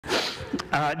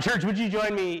Church, would you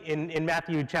join me in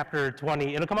Matthew chapter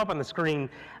 20? It'll come up on the screen.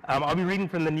 I'll be reading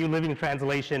from the New Living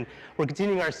Translation. We're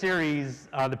continuing our series,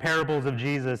 The Parables of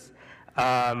Jesus.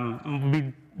 We'll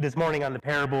be this morning on the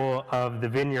parable of the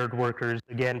vineyard workers,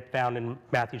 again found in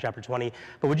Matthew chapter 20.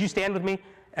 But would you stand with me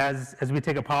as we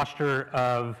take a posture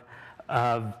of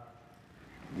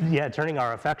turning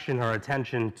our affection, our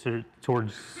attention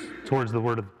towards the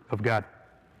Word of God.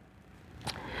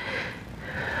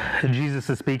 Jesus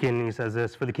is speaking, and he says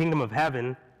this, "For the kingdom of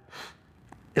heaven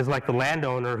is like the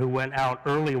landowner who went out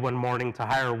early one morning to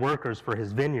hire workers for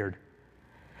his vineyard.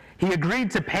 He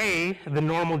agreed to pay the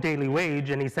normal daily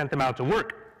wage, and he sent them out to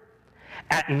work.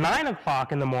 At 9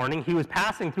 o'clock in the morning, he was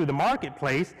passing through the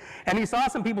marketplace, and he saw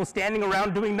some people standing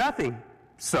around doing nothing.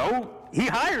 So he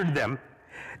hired them,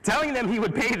 telling them he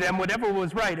would pay them whatever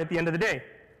was right at the end of the day.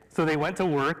 So they went to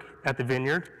work at the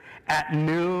vineyard. At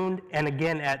noon and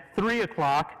again at 3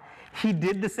 o'clock, he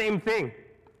did the same thing.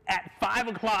 At 5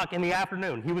 o'clock in the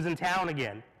afternoon, he was in town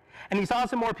again, and he saw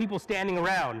some more people standing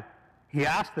around. He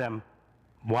asked them,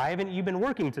 'Why haven't you been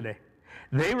working today?'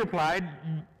 They replied,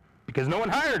 'Because no one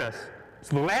hired us.'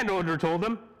 So the landowner told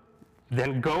them,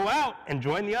 'Then go out and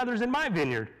join the others in my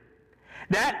vineyard.'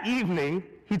 That evening,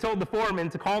 he told the foreman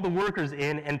to call the workers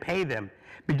in and pay them,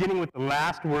 beginning with the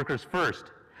last workers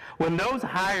first. When those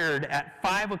hired at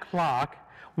 5 o'clock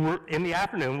in the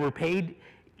afternoon were paid,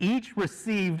 each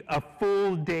received a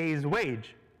full day's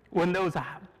wage. When those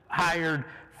hired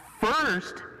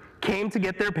first came to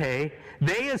get their pay,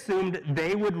 they assumed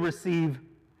they would receive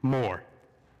more.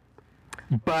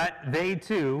 But they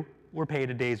too were paid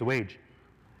a day's wage.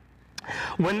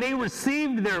 When they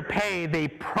received their pay, they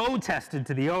protested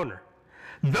to the owner.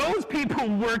 'Those people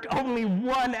worked only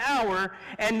 1 hour,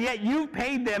 and yet you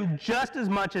paid them just as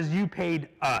much as you paid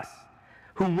us,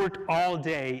 who worked all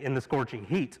day in the scorching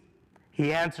heat.'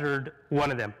 He answered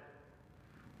one of them,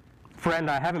 'Friend,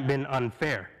 I haven't been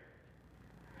unfair.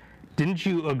 Didn't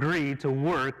you agree to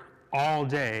work all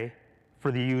day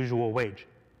for the usual wage?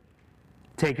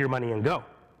 Take your money and go.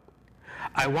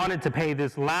 I wanted to pay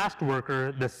this last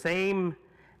worker the same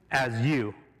as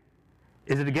you.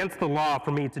 Is it against the law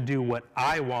for me to do what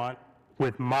I want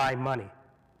with my money?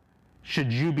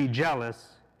 Should you be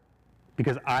jealous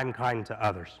because I'm kind to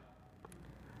others?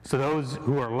 So those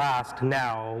who are last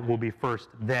now will be first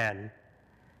then,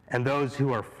 and those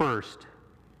who are first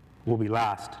will be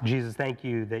last.'" Jesus, thank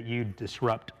you that you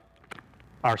disrupt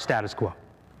our status quo.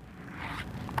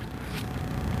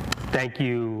 Thank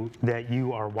you that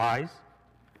you are wise,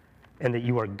 and that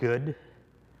you are good,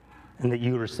 and that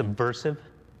you are subversive.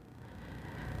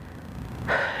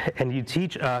 And you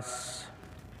teach us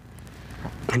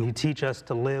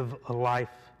to live a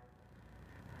life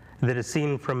that is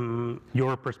seen from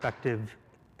your perspective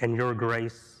and your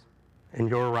grace and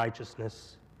your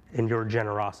righteousness and your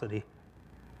generosity,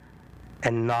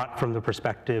 and not from the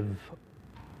perspective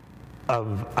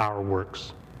of our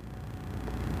works.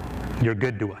 You're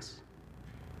good to us.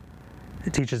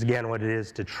 It teaches again what it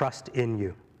is to trust in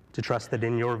you, to trust that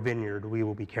in your vineyard we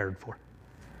will be cared for.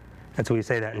 And so we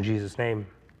say that in Jesus' name.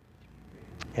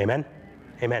 Amen?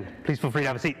 Amen. Please feel free to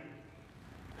have a seat.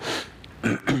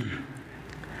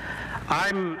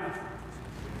 I'm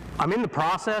in the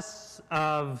process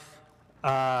of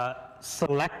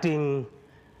selecting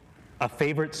a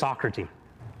favorite soccer team.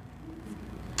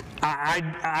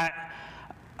 A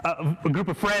group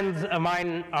of friends of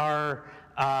mine are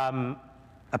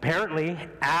apparently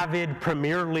avid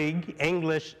Premier League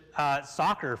English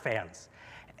soccer fans.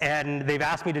 And they've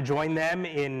asked me to join them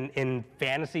in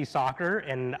fantasy soccer,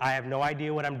 and I have no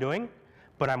idea what I'm doing,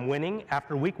 but I'm winning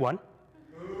after week 1.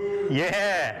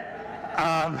 Yeah.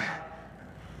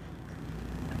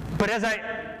 But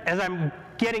as I'm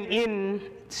getting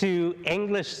into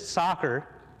English soccer,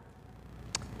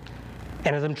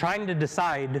 and as I'm trying to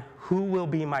decide who will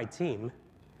be my team,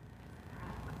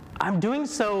 I'm doing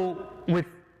so with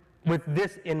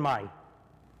this in mind.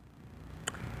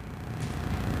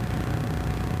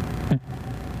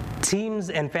 Teams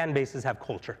and fan bases have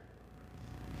culture.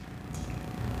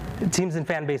 Teams and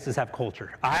fan bases have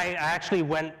culture. I actually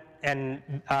went and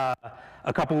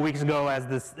a couple of weeks ago, as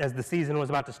the season was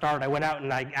about to start, I went out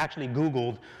and I actually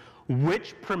Googled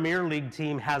which Premier League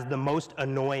team has the most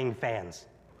annoying fans.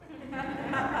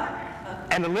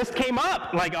 And the list came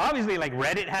up. Like, obviously, like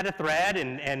Reddit had a thread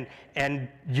and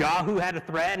Yahoo had a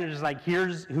thread, and it's like,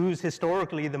 here's who's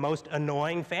historically the most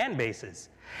annoying fan bases.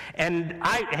 And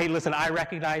hey, listen, I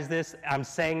recognize this. I'm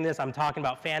saying this. I'm talking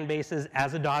about fan bases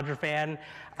as a Dodger fan.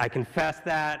 I confess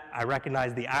that. I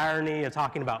recognize the irony of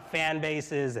talking about fan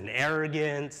bases and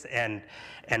arrogance and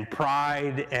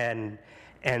pride and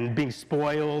being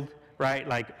spoiled, right?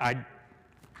 Like,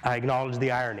 I acknowledge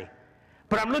the irony.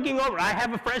 But I'm looking over. I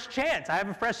have a fresh chance. I have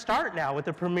a fresh start now with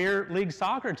the Premier League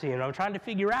soccer team. I'm trying to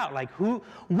figure out, like,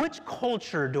 which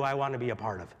culture do I want to be a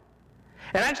part of?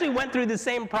 And I actually went through the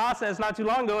same process not too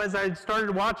long ago as I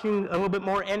started watching a little bit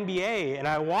more NBA, and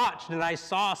I watched and I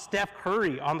saw Steph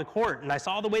Curry on the court, and I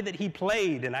saw the way that he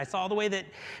played, and I saw the way that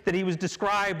he was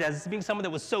described as being someone that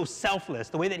was so selfless,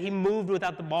 the way that he moved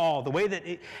without the ball, the way that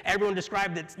everyone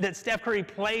described that Steph Curry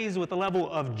plays with a level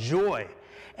of joy.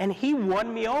 And he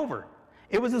won me over.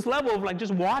 It was this level of like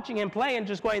just watching him play and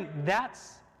just going,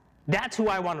 that's who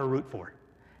I want to root for.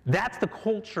 That's the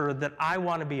culture that I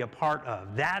want to be a part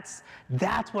of. That's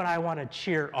what I want to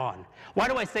cheer on. Why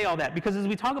do I say all that? Because as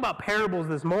we talk about parables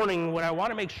this morning, what I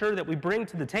want to make sure that we bring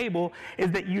to the table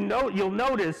is that you'll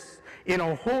notice in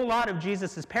a whole lot of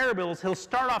Jesus' parables, he'll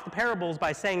start off the parables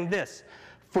by saying this: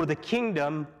 for the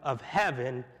kingdom of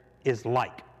heaven is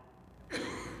like.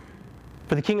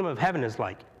 For the kingdom of heaven is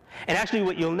like. And actually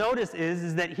what you'll notice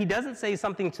is that he doesn't say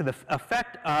something to the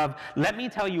effect of, let me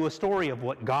tell you a story of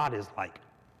what God is like.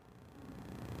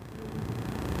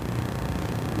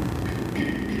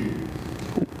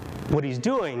 What he's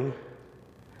doing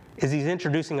is he's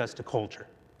introducing us to culture.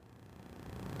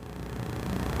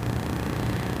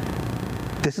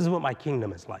 This is what my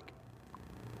kingdom is like.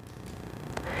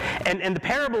 And the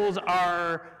parables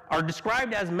are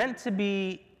described as meant to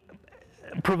be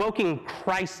provoking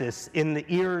crisis in the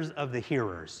ears of the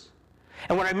hearers.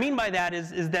 And what I mean by that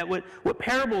is that what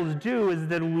parables do is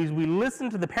that as we listen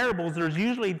to the parables, there's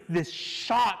usually this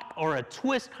shock or a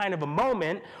twist kind of a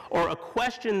moment or a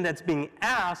question that's being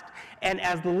asked, and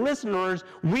as the listeners,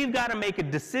 we've got to make a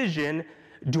decision: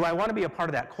 do I want to be a part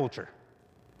of that culture?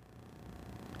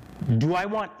 Do I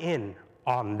want in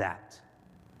on that?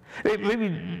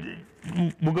 Maybe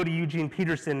we'll go to Eugene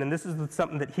Peterson, and this is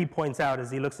something that he points out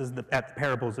as he looks at the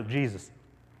parables of Jesus.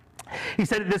 He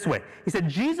said it this way. He said,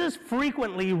 Jesus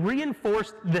frequently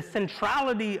reinforced the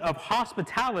centrality of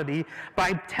hospitality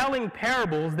by telling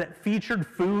parables that featured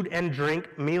food and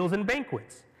drink, meals and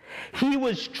banquets. He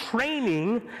was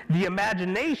training the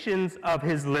imaginations of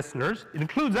his listeners, it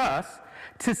includes us,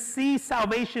 to see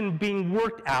salvation being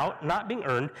worked out, not being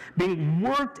earned, being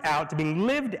worked out, being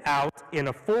lived out in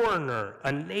a foreigner,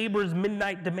 a neighbor's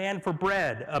midnight demand for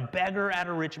bread, a beggar at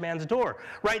a rich man's door,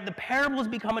 right? The parables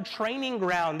become a training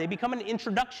ground. They become an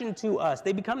introduction to us.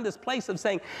 They become this place of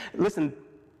saying, listen,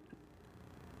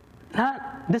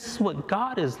 this is what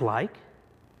God is like.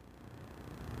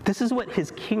 This is what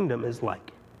his kingdom is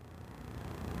like.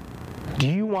 Do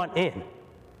you want in?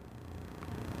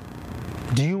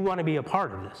 Do you want to be a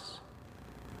part of this?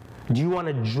 Do you want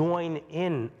to join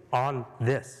in on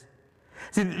this?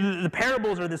 See, the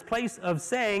parables are this place of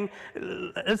saying,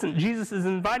 listen, Jesus is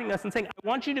inviting us and saying, I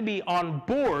want you to be on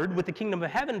board with the kingdom of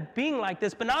heaven being like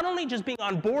this, but not only just being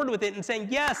on board with it and saying,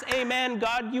 yes, amen,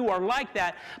 God, you are like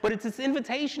that, but it's this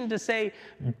invitation to say,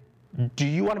 do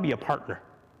you want to be a partner?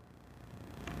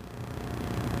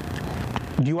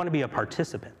 Do you want to be a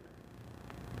participant?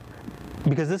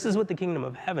 Because this is what the kingdom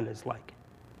of heaven is like.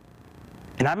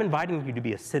 And I'm inviting you to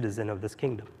be a citizen of this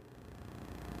kingdom.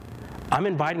 I'm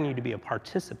inviting you to be a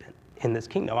participant in this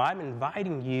kingdom. I'm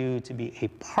inviting you to be a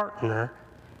partner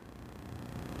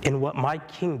in what my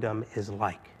kingdom is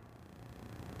like.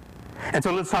 And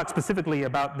so let's talk specifically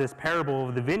about this parable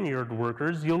of the vineyard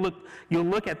workers. You'll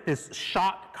look at this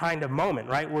shock kind of moment,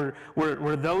 right?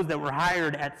 Where those that were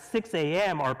hired at 6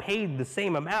 a.m. are paid the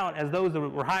same amount as those that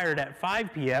were hired at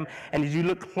 5 p.m. And as you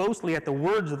look closely at the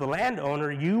words of the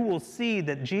landowner, you will see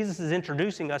that Jesus is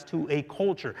introducing us to a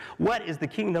culture. What is the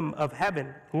kingdom of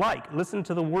heaven like? Listen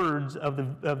to the words of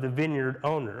the vineyard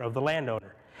owner, of the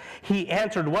landowner. He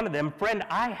answered one of them, friend,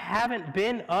 I haven't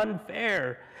been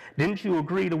unfair. Didn't you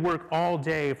agree to work all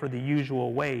day for the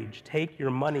usual wage? Take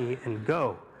your money and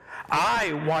go.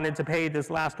 I wanted to pay this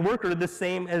last worker the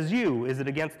same as you. Is it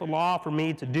against the law for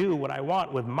me to do what I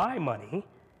want with my money?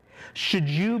 Should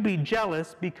you be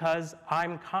jealous because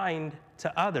I'm kind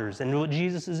to others? And what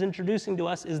Jesus is introducing to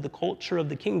us is the culture of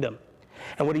the kingdom.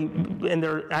 And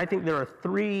I think there are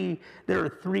three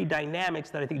dynamics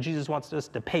that I think Jesus wants us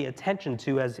to pay attention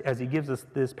to as he gives us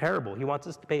this parable. He wants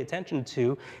us to pay attention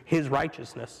to his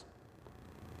righteousness.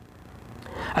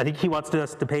 I think he wants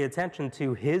us to pay attention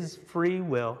to his free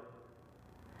will.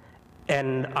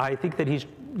 And I think that he's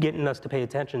getting us to pay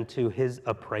attention to his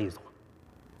appraisal.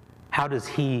 How does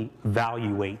he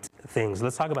evaluate things?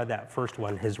 Let's talk about that first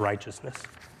one, his righteousness.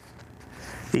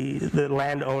 The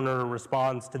landowner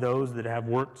responds to those that have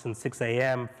worked since 6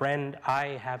 a.m., friend,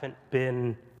 I haven't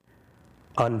been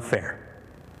unfair.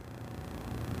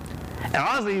 And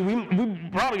honestly, we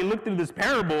probably look through this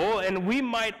parable and we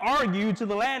might argue to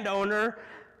the landowner,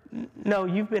 no,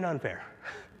 you've been unfair.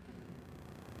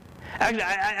 Actually,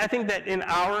 I think that in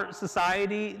our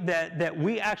society that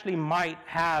we actually might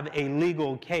have a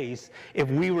legal case if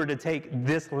we were to take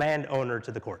this landowner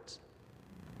to the courts.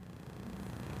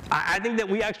 I think that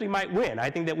we actually might win. I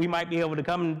think that we might be able to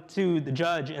come to the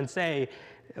judge and say,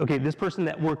 okay, this person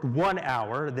that worked 1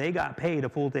 hour, they got paid a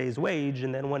full day's wage,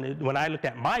 and then when I looked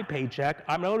at my paycheck,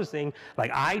 I'm noticing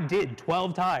like I did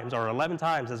 12 times or 11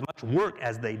 times as much work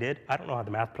as they did. I don't know how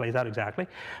the math plays out exactly,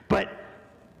 but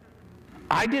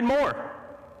I did more.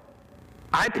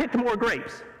 I picked more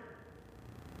grapes.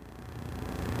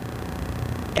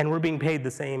 And we're being paid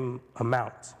the same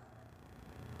amount.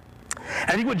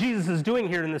 I think what Jesus is doing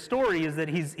here in the story is that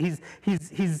he's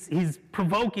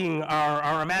provoking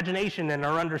our imagination and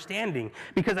our understanding.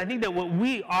 Because I think that what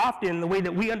we often, the way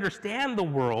that we understand the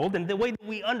world and the way that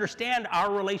we understand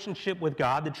our relationship with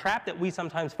God, the trap that we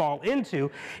sometimes fall into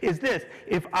is this: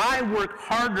 if I work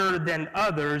harder than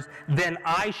others, then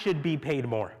I should be paid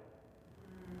more.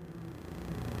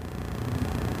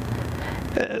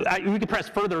 We could press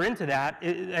further into that.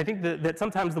 I think that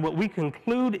sometimes what we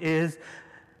conclude is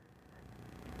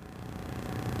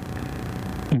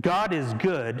God is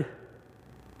good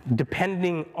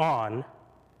depending on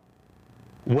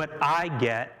what I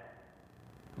get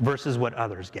versus what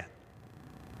others get.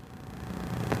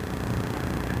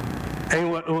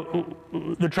 And what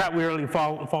the trap we really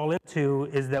fall into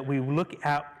is that we look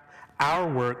at our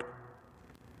work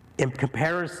in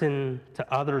comparison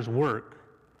to others' work,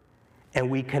 and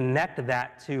we connect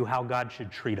that to how God should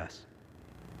treat us.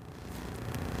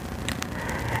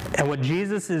 And what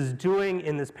Jesus is doing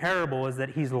in this parable is that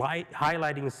he's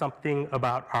highlighting something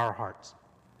about our hearts.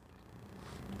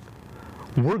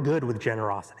 We're good with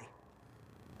generosity.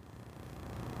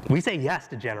 We say yes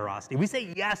to generosity. We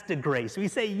say yes to grace. We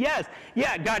say yes,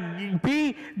 yeah, God,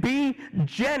 be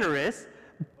generous,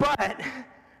 but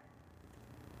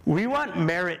we want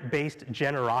merit-based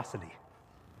generosity.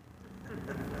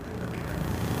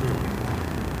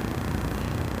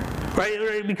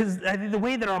 Right? Because I think the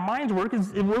way that our minds work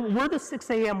is we're the 6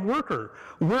 a.m. worker.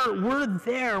 We're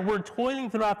there. We're toiling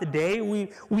throughout the day.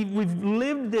 We've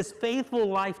lived this faithful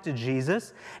life to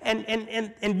Jesus,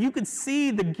 and you could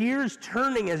see the gears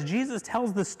turning as Jesus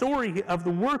tells the story of the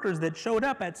workers that showed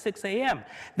up at 6 a.m.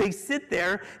 They sit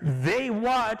there. They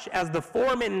watch as the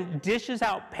foreman dishes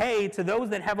out pay to those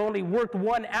that have only worked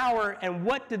 1 hour, and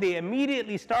what do they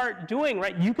immediately start doing?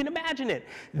 Right? You can imagine it.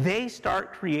 They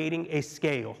start creating a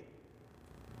scale.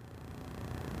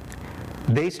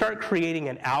 They start creating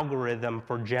an algorithm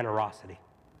for generosity.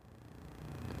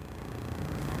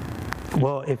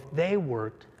 Well, if they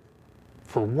worked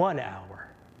for 1 hour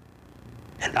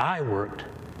and I worked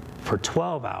for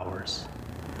 12 hours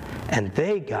and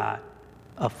they got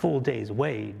a full day's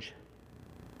wage,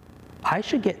 I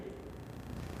should get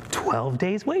 12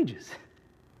 days' wages.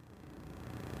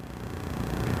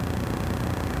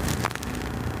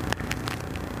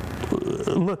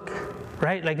 Look.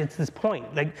 Right? Like, it's this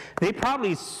point. Like, they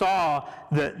probably saw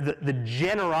the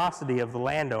generosity of the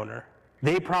landowner.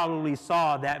 They probably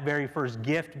saw that very first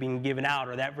gift being given out,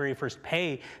 or that very first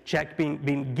paycheck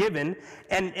being given.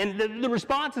 And the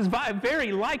response is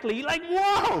very likely like,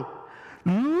 whoa!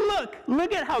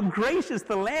 Look at how gracious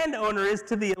the landowner is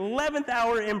to the 11th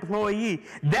hour employee.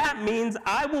 That means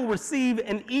I will receive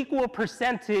an equal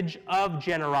percentage of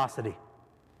generosity.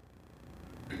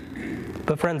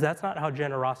 But friends, that's not how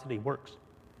generosity works.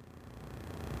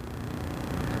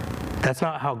 That's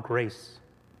not how grace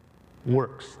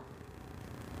works.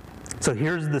 So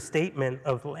here's the statement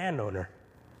of the landowner.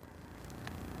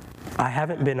 I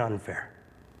haven't been unfair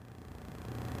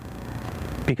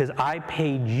because I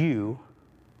paid you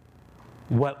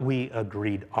what we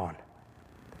agreed on.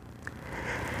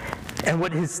 And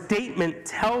what his statement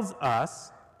tells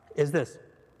us is this: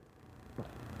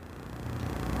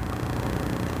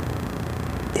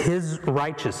 his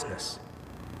righteousness,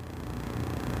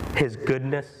 his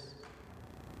goodness,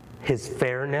 his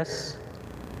fairness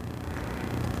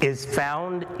is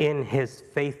found in his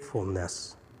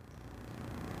faithfulness,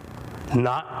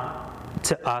 not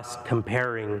to us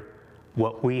comparing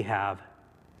what we have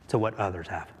to what others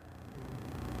have.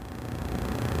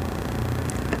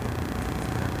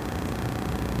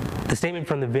 The statement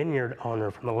from the vineyard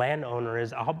owner, from the landowner,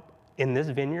 is in this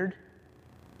vineyard,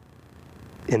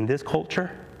 in this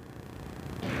culture,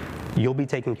 you'll be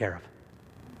taken care of.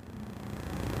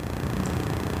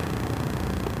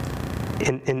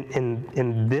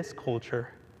 In this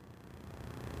culture,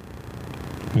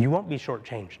 you won't be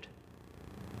shortchanged.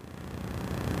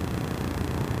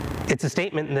 It's a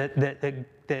statement that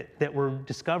that we're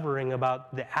discovering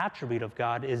about the attribute of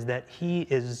God is that He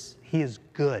is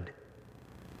good.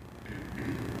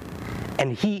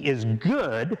 And He is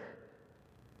good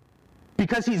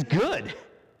because He's good,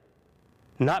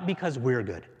 not because we're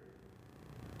good.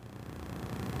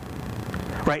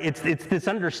 Right? It's this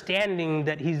understanding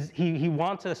that He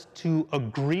wants us to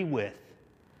agree with,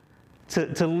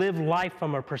 to live life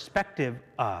from a perspective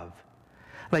of.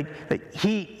 Like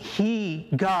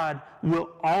God, will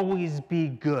always be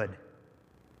good.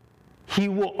 He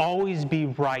will always be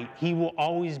right. He will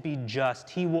always be just.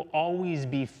 He will always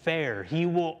be fair. He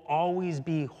will always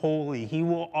be holy. He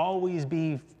will always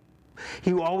be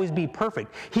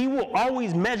perfect. He will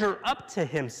always measure up to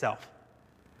Himself.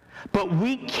 But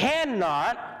we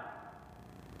cannot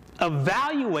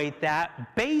evaluate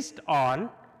that based on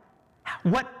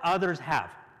what others have.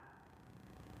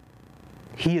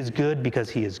 He is good because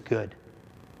He is good.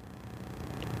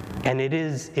 And it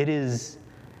is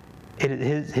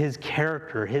His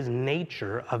character, His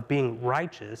nature of being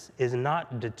righteous is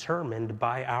not determined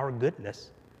by our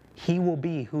goodness. He will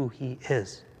be who He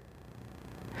is.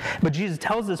 But Jesus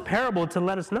tells this parable to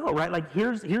let us know, right? Like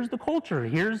here's the culture,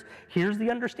 here's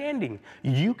the understanding.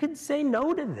 You could say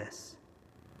no to this.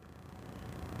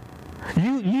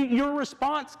 Your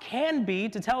response can be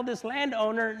to tell this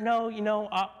landowner, no,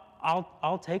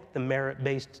 I'll take the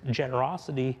merit-based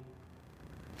generosity.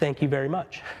 Thank you very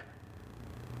much.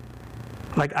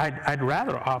 Like I'd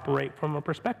rather operate from a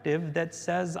perspective that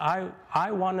says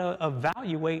I want to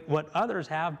evaluate what others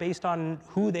have based on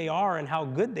who they are and how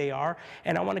good they are,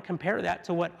 and I want to compare that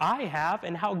to what I have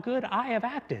and how good I have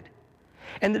acted.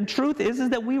 And the truth is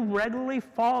that we regularly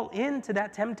fall into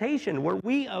that temptation where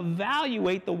we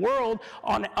evaluate the world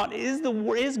on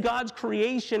is God's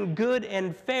creation good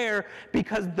and fair,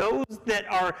 because those that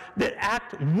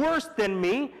act worse than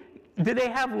me, do they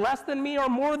have less than me or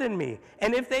more than me?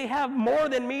 And if they have more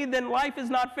than me, then life is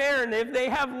not fair. And if they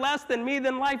have less than me,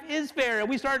 then life is fair. And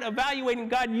we start evaluating,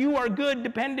 God, you are good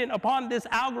dependent upon this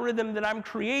algorithm that I'm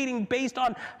creating based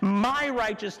on my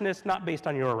righteousness, not based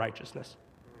on your righteousness.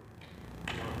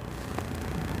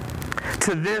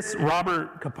 To this,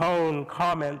 Robert Capone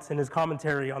comments in his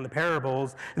commentary on the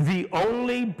parables, the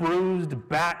only bruised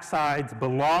backsides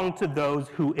belong to those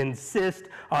who insist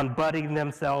on butting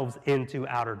themselves into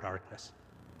outer darkness.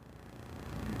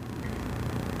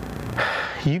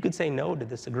 You could say no to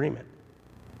this agreement.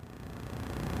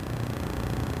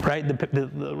 Right?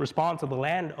 The response of the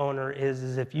landowner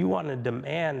is if you want to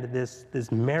demand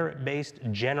this merit-based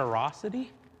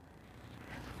generosity,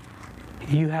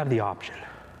 you have the option.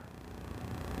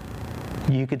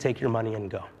 You could take your money and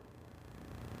go.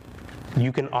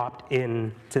 You can opt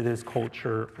in to this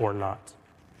culture or not.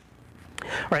 All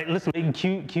right, listen,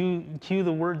 cue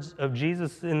the words of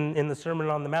Jesus in the Sermon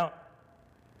on the Mount,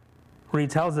 where He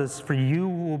tells us, for you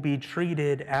will be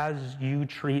treated as you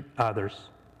treat others.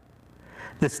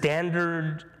 The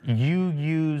standard you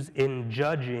use in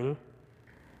judging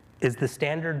is the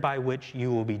standard by which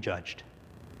you will be judged.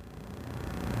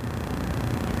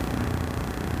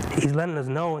 He's letting us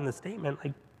know in the statement,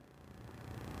 like,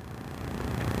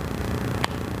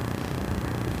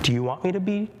 do you want me to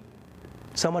be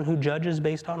someone who judges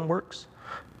based on works?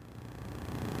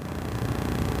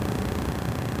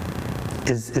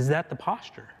 Is that the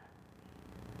posture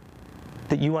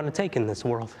that you want to take in this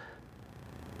world?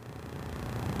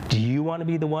 Do you want to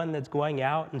be the one that's going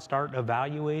out and start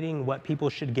evaluating what people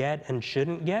should get and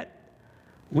shouldn't get?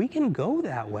 We can go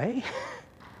that way.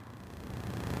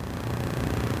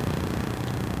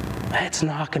 It's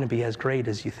not going to be as great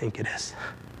as you think it is.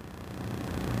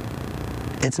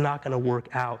 It's not going to work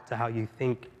out to how you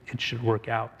think it should work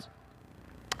out.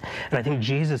 And I think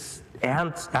Jesus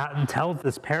tells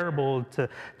this parable to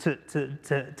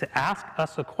ask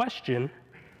us a question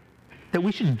that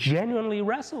we should genuinely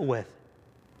wrestle with.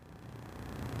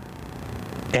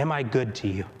 Am I good to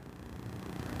you?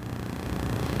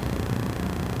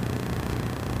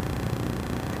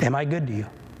 Am I good to you?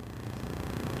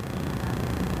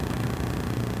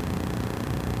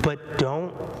 But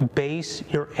don't base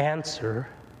your answer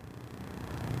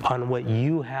on what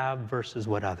you have versus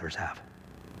what others have.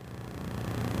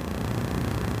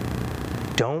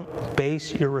 Don't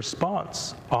base your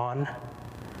response on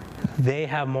they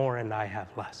have more and I have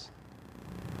less.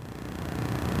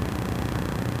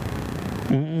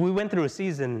 We went through a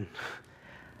season,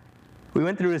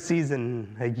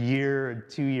 a year,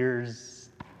 2 years,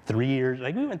 3 years.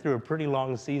 Like we went through a pretty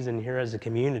long season here as a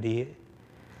community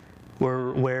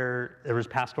where there was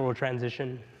pastoral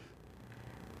transition,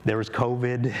 there was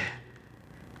COVID,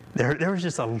 there was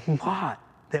just a lot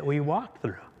that we walked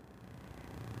through.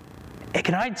 And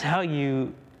can I tell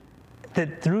you,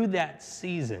 that through that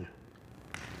season,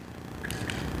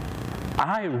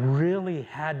 I really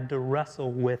had to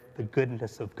wrestle with the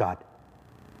goodness of God.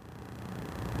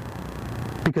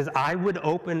 Because I would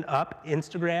open up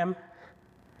Instagram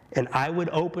and I would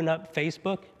open up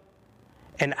Facebook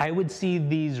and I would see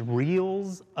these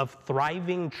reels of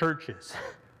thriving churches,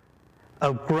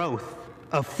 of growth,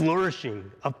 of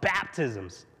flourishing, of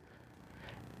baptisms.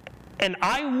 And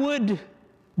I would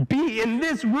be in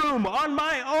this room on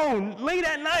my own late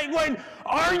at night going,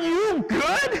 are you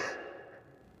good?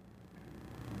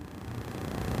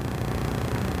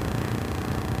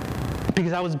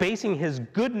 Because I was basing his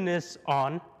goodness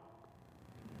on,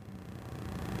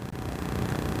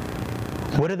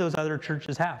 what do those other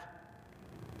churches have?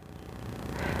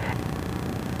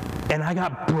 And I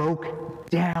got broke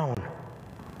down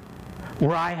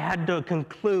where I had to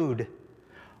conclude,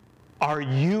 are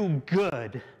you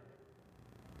good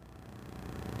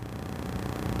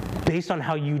based on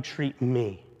how you treat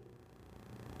me?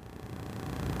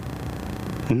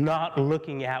 Not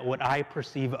looking at what I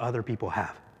perceive other people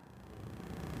have.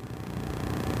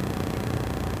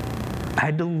 I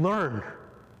had to learn.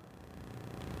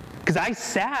 Because I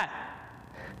sat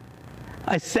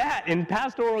in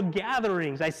pastoral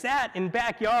gatherings. I sat in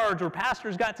backyards where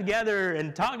pastors got together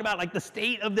and talked about like the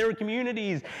state of their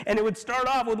communities. And it would start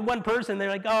off with one person. They're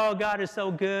like, oh, God is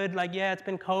so good. Like, yeah, it's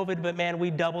been COVID, but man,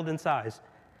 we doubled in size.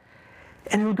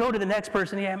 And it would go to the next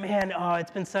person. Yeah, man, oh, it's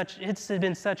been such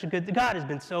a good, God has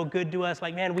been so good to us.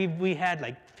 Like, man, we had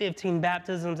like 15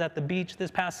 baptisms at the beach this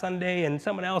past Sunday, and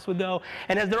someone else would go.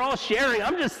 And as they're all sharing,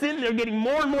 I'm just sitting there getting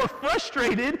more and more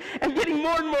frustrated and getting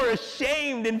more and more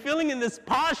ashamed and feeling in this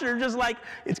posture just like,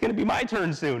 it's going to be my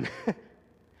turn soon.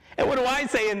 And what do I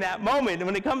say in that moment? And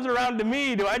when it comes around to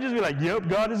me, do I just be like, yep,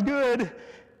 God is good?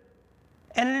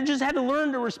 And I just had to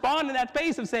learn to respond in that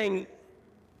space of saying,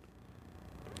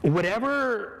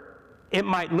 whatever it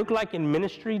might look like in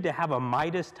ministry to have a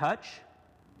Midas touch,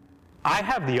 I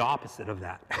have the opposite of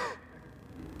that.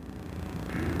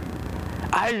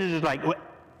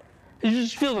 It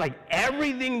just feels like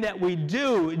everything that we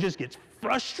do, it just gets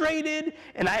frustrated,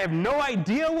 and I have no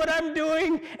idea what I'm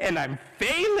doing, and I'm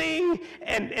failing,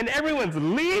 and everyone's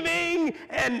leaving,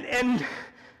 and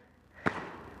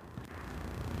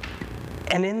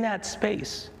in that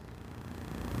space,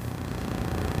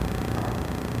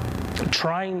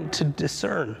 trying to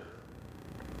discern,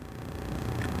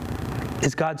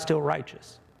 is God still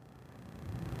righteous?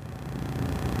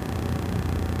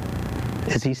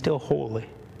 Is he still holy?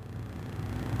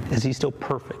 Is he still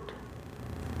perfect?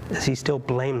 Is he still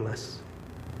blameless?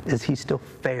 Is he still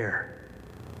fair?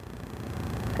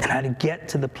 And I had to get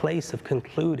to the place of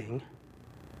concluding,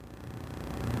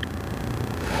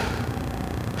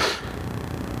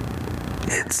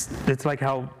 it's like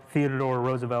how Theodore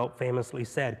Roosevelt famously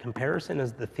said, comparison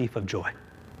is the thief of joy.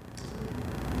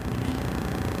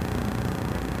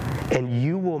 And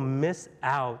you will miss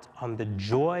out on the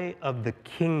joy of the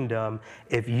kingdom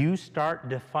if you start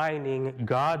defining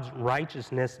God's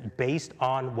righteousness based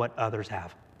on what others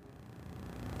have.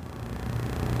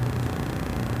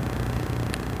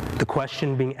 The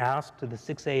question being asked to the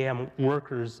 6 a.m.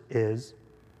 workers is,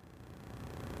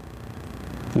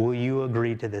 will you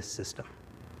agree to this system?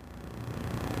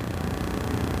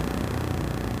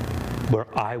 Where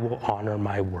I will honor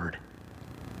my word.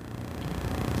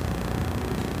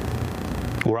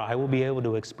 Where I will be able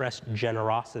to express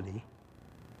generosity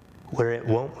where it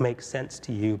won't make sense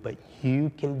to you, but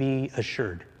you can be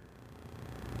assured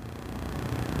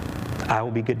I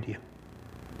will be good to you.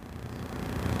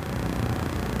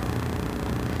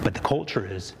 But the culture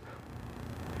is,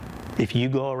 if you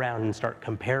go around and start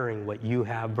comparing what you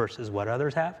have versus what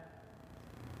others have,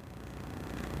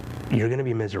 you're going to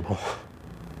be miserable.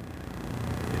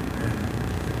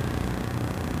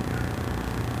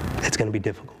 It's going to be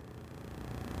difficult.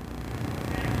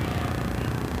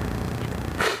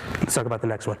 Let's talk about the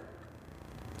next one.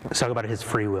 Let's talk about his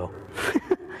free will.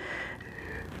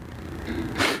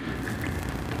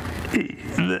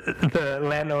 The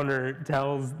landowner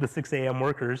tells the 6 a.m.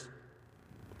 workers,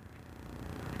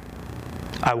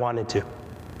 I wanted to.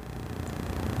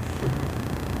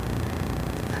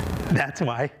 That's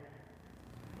why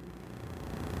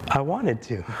I wanted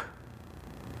to.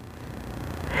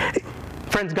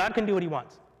 Friends, God can do what he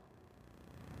wants.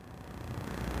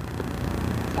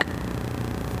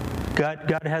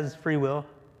 God has free will.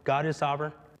 God is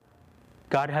sovereign.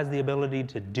 God has the ability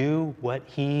to do what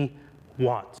he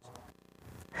wants.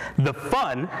 The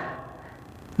fun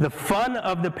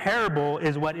of the parable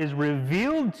is what is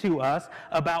revealed to us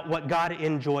about what God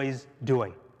enjoys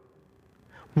doing.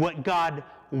 What God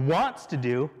wants to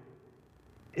do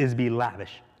is be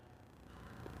lavish.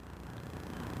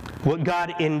 What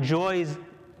God enjoys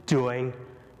doing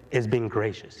is being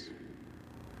gracious.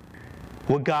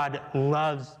 What God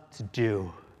loves to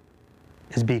do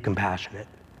is be compassionate.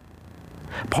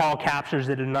 Paul captures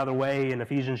it another way in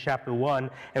Ephesians chapter 1,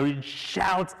 and he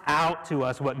shouts out to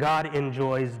us what God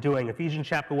enjoys doing. Ephesians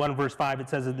chapter 1, verse 5, it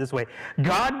says it this way: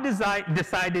 God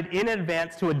decided in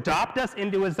advance to adopt us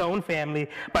into his own family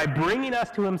by bringing us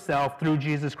to himself through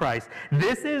Jesus Christ.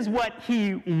 This is what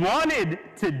he wanted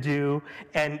to do,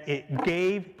 and it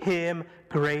gave him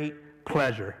great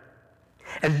pleasure.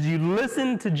 As you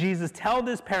listen to Jesus tell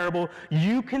this parable,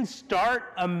 you can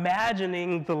start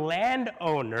imagining the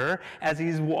landowner as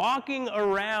he's walking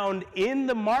around in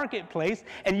the marketplace,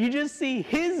 and you just see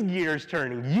his gears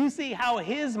turning. You see how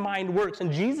his mind works,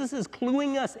 and Jesus is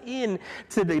cluing us in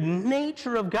to the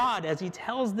nature of God as he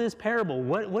tells this parable.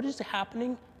 What is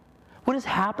happening? What is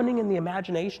happening in the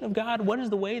imagination of God? What is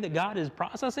the way that God is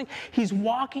processing? He's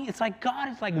walking, it's like God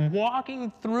is like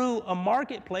walking through a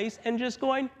marketplace and just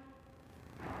going,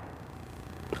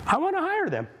 I want to hire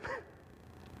them.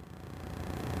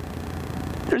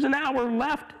 There's an hour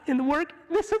left in the work.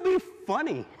 This will be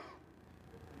funny.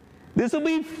 This will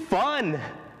be fun.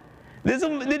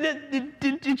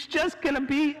 It's just going to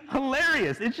be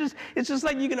hilarious. It's just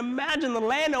like you can imagine the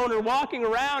landowner walking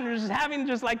around and just having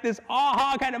just like this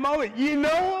aha kind of moment. You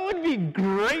know what would be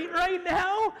great right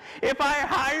now? If I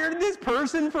hired this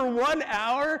person for 1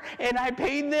 hour and I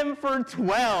paid them for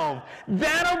 12.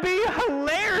 That'll be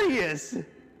hilarious.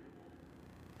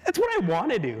 That's what I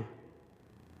want to do.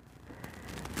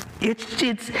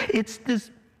 It's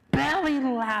this belly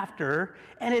laughter,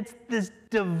 and it's this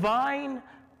divine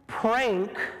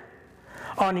prank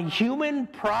on human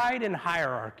pride and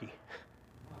hierarchy.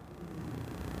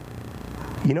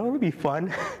 You know what would be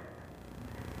fun?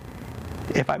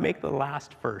 If I make the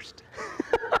last first.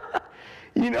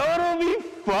 You know what would be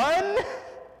fun?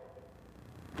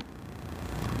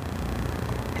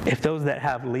 If those that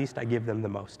have least, I give them the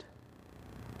most.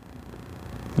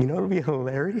 You know what would be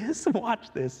hilarious? Watch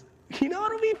this. You know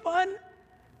what would be fun?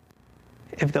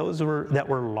 If those that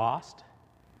were lost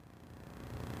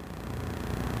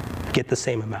get the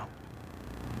same amount.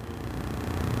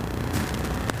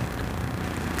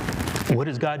 What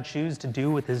does God choose to do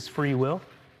with his free will?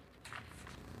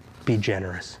 Be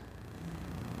generous.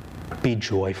 Be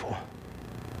joyful.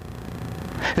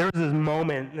 There was this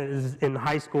moment in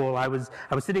high school. I was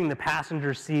sitting in the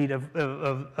passenger seat of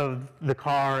the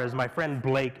car as my friend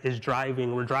Blake is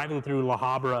driving. We're driving through La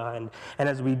Habra, and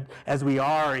as we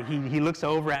are, he looks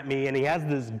over at me and he has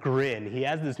this grin. He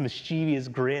has this mischievous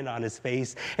grin on his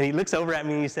face, and he looks over at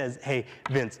me and he says, "Hey,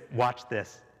 Vince, watch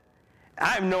this." I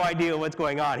have no idea what's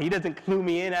going on. He doesn't clue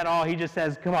me in at all. He just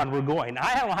says, "Come on, we're going."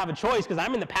 I don't have a choice because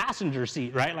I'm in the passenger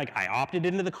seat, right? Like, I opted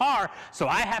into the car, so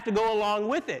I have to go along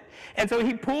with it. And so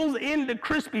he pulls into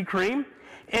Krispy Kreme,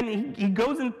 and he's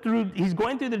going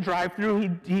through the drive-thru.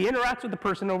 He interacts with the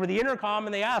person over the intercom,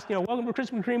 and they ask, "Welcome to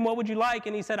Krispy Kreme, what would you like?"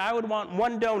 And he said, "I would want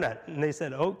 1 donut." And they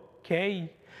said,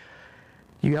 "Okay,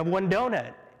 you have 1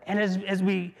 donut." And as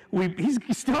he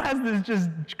still has this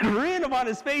just grin upon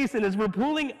his face, and as we're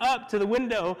pulling up to the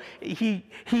window, he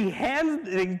hands,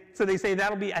 so they say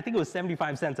that'll be, I think it was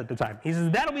 75 cents at the time. He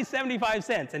says, "That'll be 75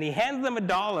 cents. And he hands them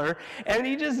 $1, and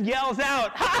he just yells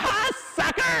out, "Ha ha,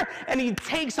 sucker!" And he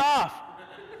takes off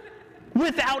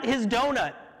without his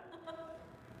donut.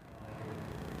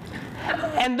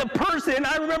 And the person,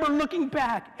 I remember looking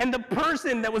back, and the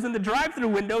person that was in the drive-thru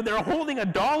window, they're holding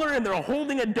 $1 and they're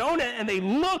holding a donut, and they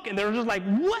look and they're just like,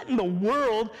 what in the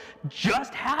world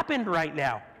just happened right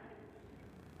now?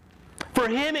 For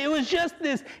him, it was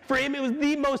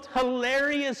the most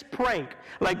hilarious prank.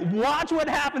 Like, watch what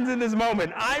happens in this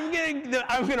moment. I'm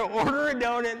gonna order a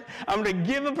donut, I'm gonna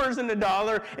give a person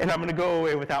 $1, and I'm gonna go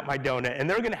away without my donut. And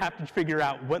they're gonna have to figure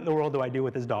out, what in the world do I do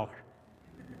with this $1?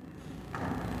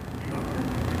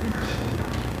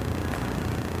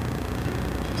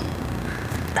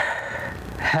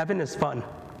 Heaven is fun.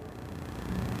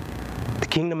 The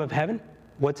kingdom of heaven,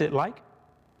 what's it like?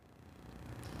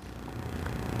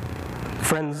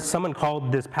 Friends, someone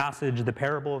called this passage the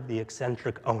parable of the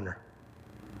eccentric owner.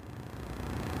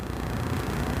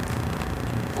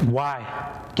 Why?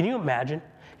 Can you imagine?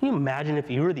 Can you imagine if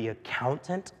you were the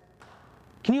accountant?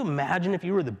 Can you imagine if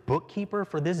you were the bookkeeper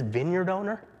for this vineyard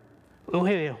owner? Oh,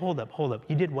 wait, hold up.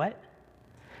 You did what?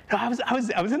 No, I was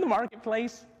in the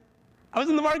marketplace.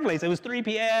 It was 3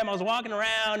 p.m. I was walking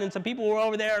around, and some people were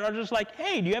over there, and I was just like,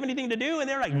 "Hey, do you have anything to do?" And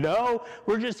they're like, "No,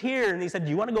 we're just here." And he said,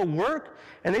 "Do you want to go work?"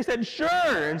 And they said, "Sure."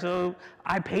 And so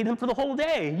I paid them for the whole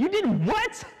day. You did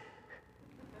what?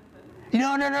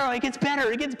 No, it gets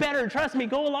better. Trust me,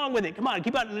 go along with it. Come on,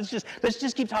 keep on. Let's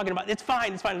just keep talking about it. It's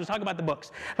fine. We'll talk about the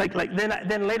books.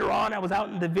 Then later on, I was out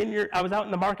in the vineyard. I was out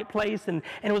in the marketplace, and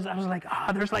I was like,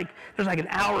 there's like an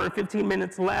hour or 15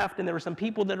 minutes left, and there were some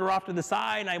people that are off to the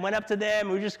side, and I went up to them.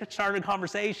 We just started a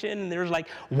conversation, and there's like,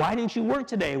 why didn't you work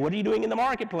today? What are you doing in the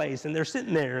marketplace? And they're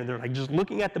sitting there, and they're like just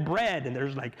looking at the bread, and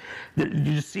there's like, you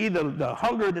just see the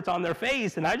hunger that's on their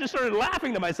face, and I just started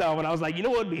laughing to myself, and I was like, you know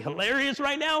what would be hilarious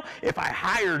right now? If I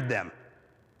hired them.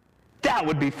 That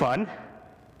would be fun.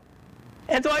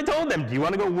 And so I told them, do you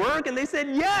want to go work? And they said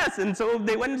yes. And so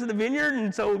they went into the vineyard,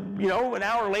 and so, an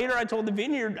hour later I told the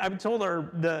vineyard, I told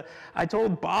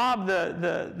Bob,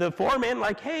 the foreman,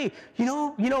 like, hey, you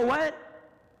know what?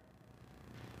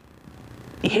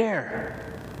 Here's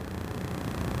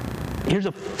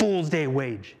a fool's day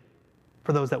wage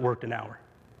for those that worked an hour.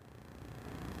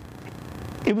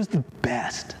 It was the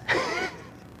best.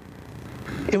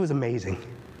 It was amazing.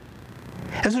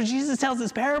 And so Jesus tells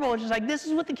this parable, and she's like, this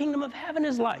is what the kingdom of heaven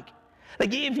is like.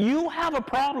 Like, if you have a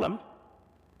problem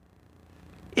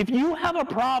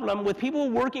with people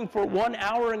working for 1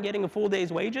 hour and getting a full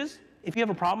day's wages, if you have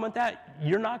a problem with that,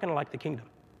 you're not going to like the kingdom.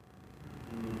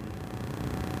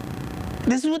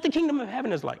 This is what the kingdom of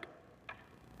heaven is like.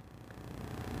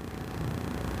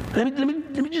 Let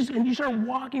me just, and you start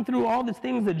walking through all these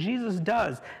things that Jesus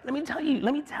does. Let me tell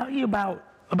you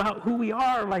about who we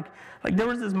are. Like there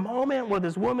was this moment where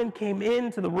this woman came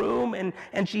into the room,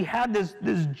 and she had this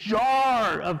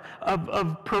jar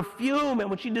of perfume, and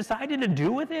what she decided to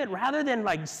do with it, rather than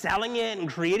like selling it and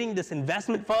creating this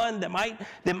investment fund that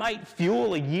might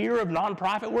fuel a year of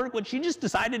nonprofit work, what she just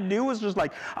decided to do was just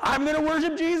like, I'm going to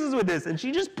worship Jesus with this, and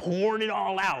she just poured it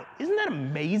all out. Isn't that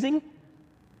amazing?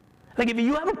 Like, if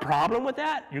you have a problem with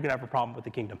that, you're going to have a problem with the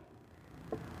kingdom.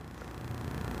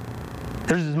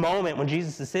 There's this moment when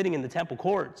Jesus is sitting in the temple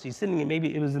courts. He's sitting,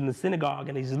 maybe it was in the synagogue,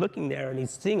 and he's looking there, and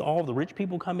he's seeing all the rich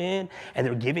people come in, and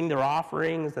they're giving their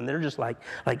offerings, and they're just like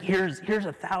here's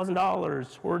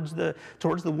 $1,000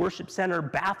 towards the worship center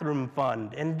bathroom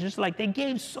fund, and just like they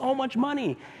gave so much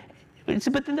money.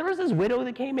 But then there was this widow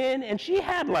that came in, and she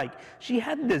had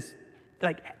this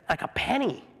like a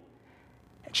penny,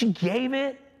 and she gave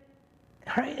it.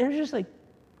 Right? And it was just like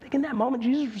in that moment,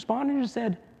 Jesus responded and just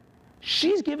said,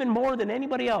 she's given more than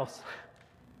anybody else.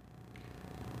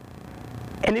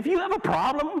 And if you have a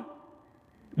problem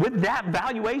with that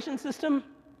valuation system,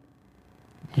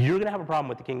 you're going to have a problem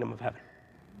with the kingdom of heaven.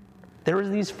 There was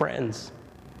these friends.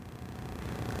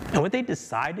 And what they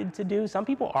decided to do, some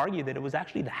people argue that it was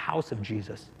actually the house of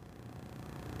Jesus.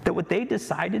 That what they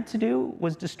decided to do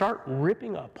was to start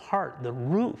ripping apart the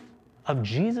roof of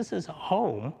Jesus'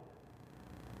 home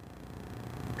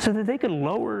so that they could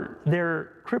lower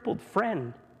their crippled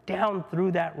friend down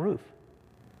through that roof.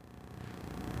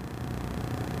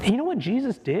 And you know what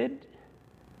Jesus did?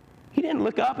 He didn't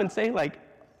look up and say, like,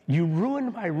 you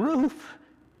ruined my roof.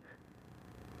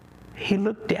 He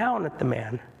looked down at the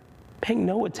man, paying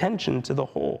no attention to the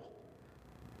hole.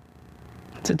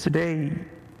 So today,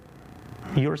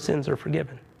 your sins are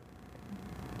forgiven.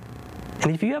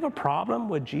 And if you have a problem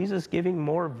with Jesus giving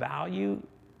more value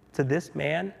to this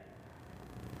man,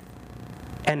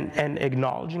 and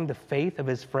acknowledging the faith of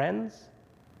his friends,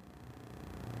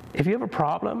 if you have a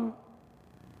problem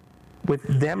with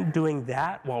them doing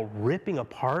that while ripping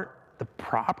apart the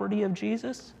property of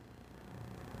Jesus,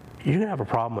 you're going to have a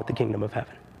problem with the kingdom of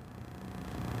heaven.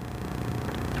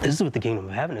 This is what the kingdom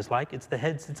of heaven is like. It's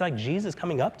like Jesus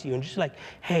coming up to you and just like,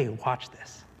 hey, watch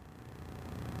this.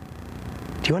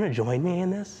 Do you want to join me in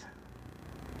this?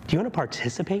 Do you want to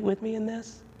participate with me in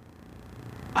this?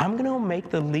 I'm going to make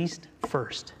the least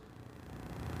first.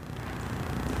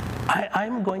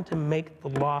 I'm going to make the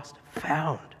lost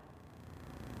found.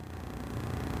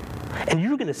 And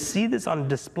you're going to see this on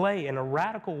display in a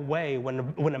radical way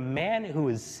when a man who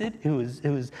is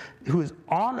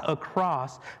on a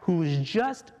cross, who is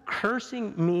just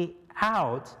cursing me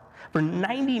out for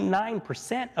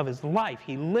 99% of his life,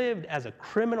 he lived as a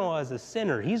criminal, as a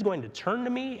sinner. He's going to turn to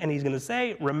me and he's going to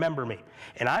say, remember me.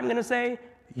 And I'm going to say,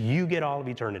 you get all of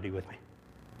eternity with me.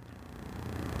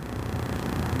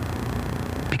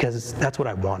 Because that's what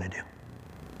I want to do.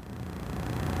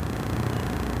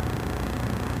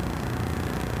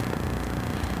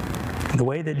 The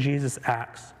way that Jesus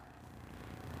acts,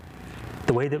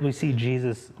 the way that we see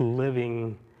Jesus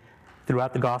living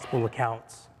throughout the gospel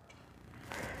accounts,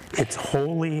 it's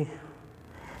holy,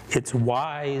 it's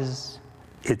wise,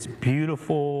 it's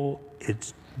beautiful,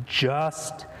 it's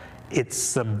just, it's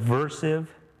subversive.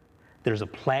 There's a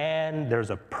plan, there's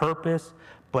a purpose,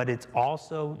 but it's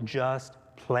also just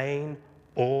plain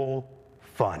old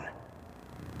fun.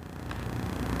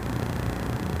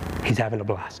 He's having a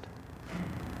blast.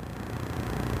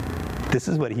 This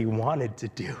is what he wanted to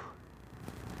do.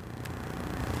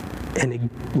 And it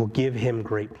will give him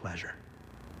great pleasure.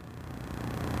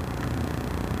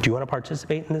 Do you want to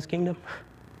participate in this kingdom?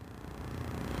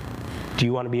 Do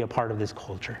you want to be a part of this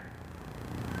culture?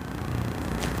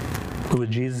 What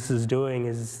Jesus is doing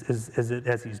is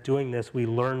as he's doing this, we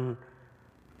learn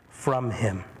from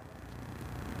him.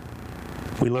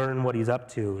 We learn what he's up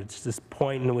to. It's this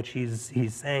point in which he's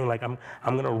saying, like, I'm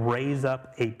going to raise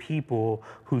up a people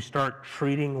who start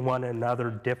treating one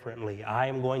another differently. I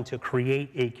am going to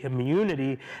create a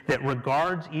community that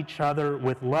regards each other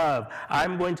with love.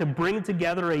 I'm going to bring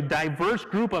together a diverse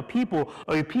group of people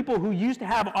who used to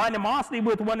have animosity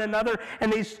with one another,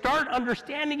 and they start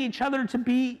understanding each other to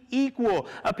be equal.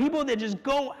 People that just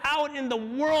go out in the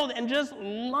world and just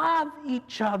love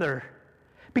each other,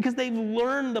 because they've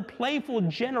learned the playful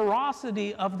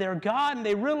generosity of their God, and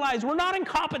they realize we're not in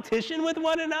competition with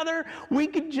one another. We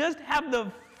could just have the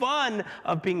fun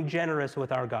of being generous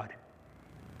with our God.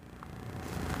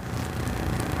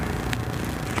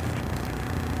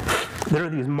 There are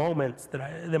these moments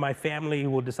that my family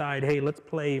will decide, hey, let's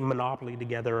play Monopoly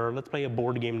together, or let's play a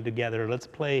board game together, let's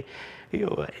play,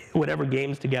 whatever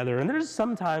games together. And there's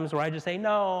some times where I just say,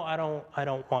 no, I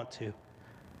don't want to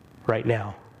right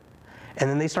now. And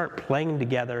then they start playing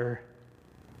together,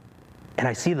 and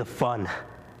I see the fun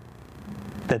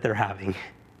that they're having.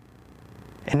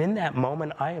 And in that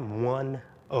moment, I am won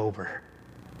over.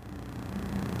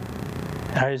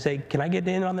 And I just say, can I get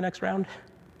in on the next round?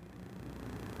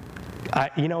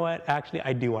 You know what? Actually,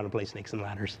 I do want to play Snakes and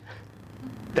Ladders.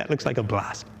 That looks like a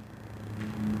blast.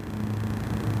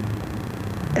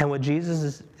 And what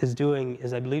Jesus is doing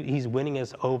is, I believe he's winning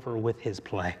us over with his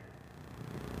play.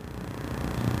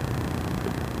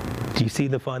 Do you see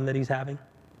the fun that he's having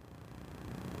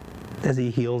as he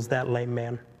heals that lame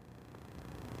man?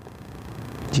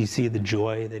 Do you see the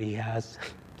joy that he has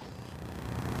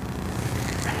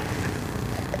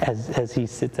as he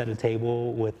sits at a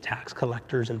table with tax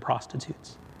collectors and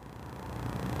prostitutes?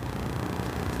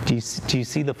 Do you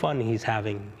see the fun he's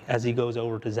having as he goes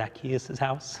over to Zacchaeus'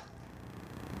 house?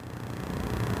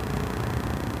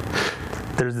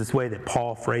 There's this way that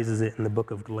Paul phrases it in the book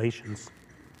of Galatians.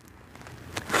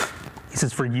 He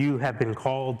says, "For you have been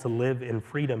called to live in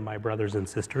freedom, my brothers and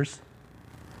sisters.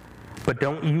 But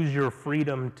don't use your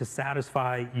freedom to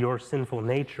satisfy your sinful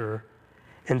nature.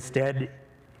 Instead,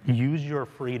 use your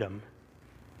freedom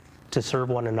to serve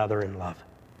one another in love."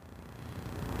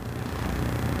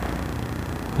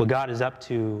 What God is up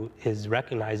to is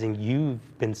recognizing you've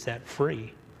been set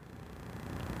free.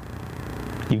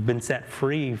 You've been set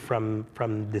free from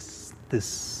this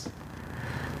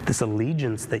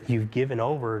allegiance that you've given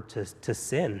over to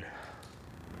sin.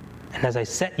 And as I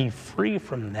set you free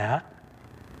from that,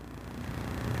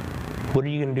 what are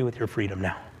you going to do with your freedom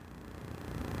now?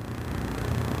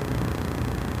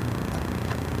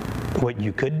 What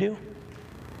you could do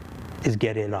is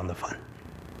get in on the fun.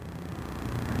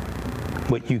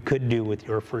 What you could do with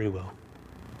your free will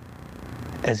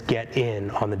is get in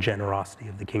on the generosity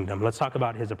of the kingdom. Let's talk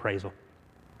about his appraisal.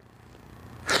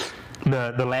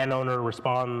 The landowner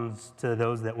responds to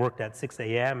those that worked at 6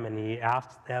 a.m. and he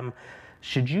asks them,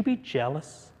 "Should you be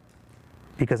jealous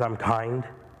because I'm kind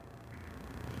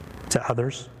to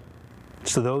others?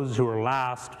 So those who are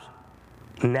last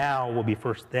now will be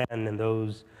first then, and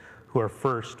those who are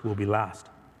first will be last."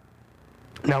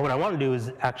 Now, what I want to do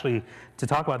is actually, to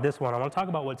talk about this one, I want to talk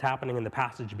about what's happening in the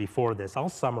passage before this. I'll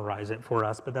summarize it for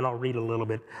us, but then I'll read a little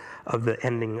bit of the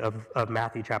ending of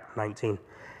Matthew chapter 19.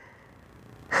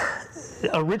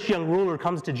 A rich young ruler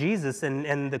comes to Jesus,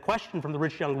 and the question from the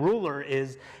rich young ruler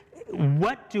is,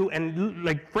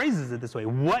 phrases it this way,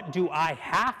 what do I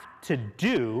have to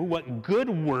do, what good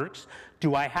works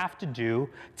do I have to do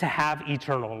to have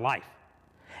eternal life?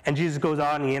 And Jesus goes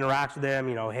on, he interacts with them,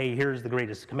 hey, here's the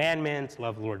greatest commandments,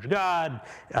 love the Lord your God,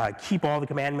 keep all the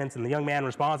commandments. And the young man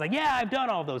responds like, yeah, I've done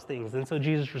all those things. And so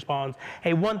Jesus responds,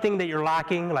 hey, one thing that you're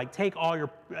lacking, take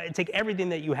everything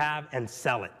that you have and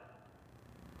sell it.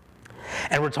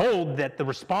 And we're told that the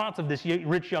response of this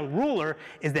rich young ruler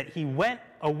is that he went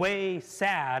away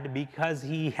sad because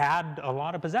he had a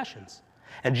lot of possessions.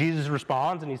 And Jesus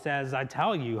responds and he says, I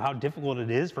tell you how difficult it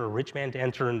is for a rich man to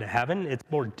enter into heaven. It's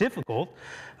more difficult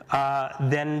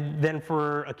than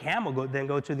for a camel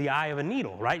go to the eye of a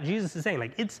needle, right? Jesus is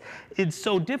saying, it's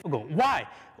so difficult. Why?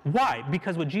 Why?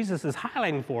 Because what Jesus is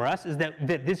highlighting for us is that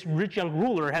this rich young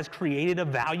ruler has created a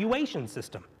valuation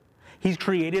system. He's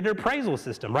created an appraisal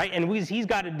system, right? And he's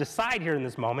got to decide here in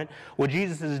this moment. What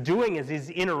Jesus is doing as he's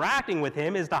interacting with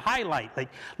him is to highlight, like,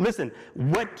 listen,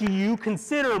 what do you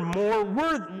consider more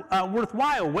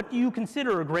worthwhile? What do you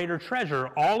consider a greater treasure,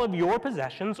 all of your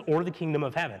possessions or the kingdom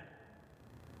of heaven?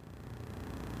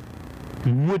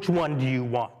 Which one do you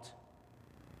want?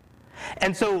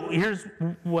 And so here's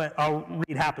what I'll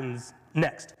read happens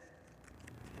next.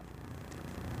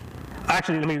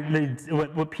 Actually,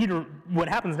 what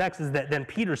happens next is that then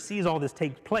Peter sees all this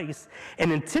take place,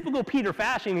 and in typical Peter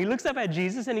fashion, he looks up at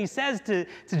Jesus and he says to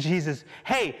Jesus,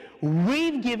 hey,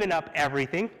 we've given up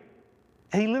everything.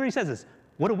 And he literally says this,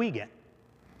 what do we get?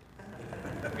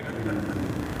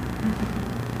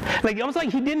 Like, almost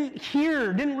like he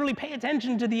didn't really pay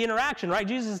attention to the interaction, right?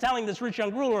 Jesus is telling this rich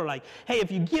young ruler, like, hey,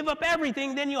 if you give up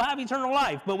everything, then you'll have eternal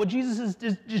life. But what Jesus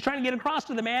is just trying to get across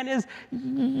to the man is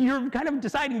you're kind of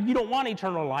deciding you don't want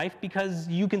eternal life because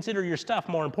you consider your stuff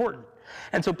more important.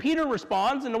 And so Peter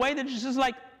responds in a way that just is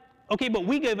like, okay, but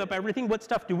we gave up everything. What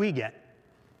stuff do we get?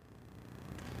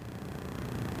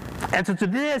 And so to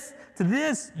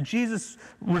this, Jesus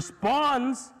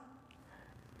responds,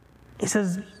 he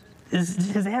says,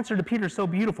 his answer to Peter is so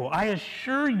beautiful. I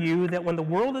assure you that when the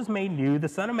world is made new, the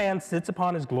Son of Man sits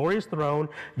upon his glorious throne.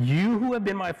 You who have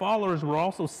been my followers will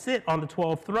also sit on the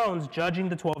 12 thrones, judging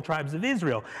the 12 tribes of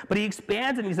Israel. But he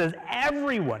expands and he says,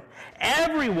 everyone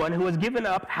who has given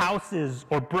up houses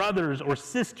or brothers or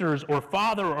sisters or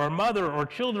father or mother or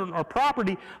children or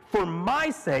property for my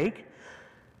sake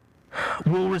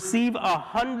will receive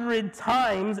 100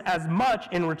 times as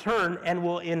much in return and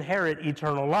will inherit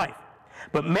eternal life.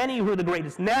 But many who are the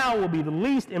greatest now will be the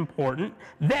least important.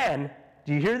 Then,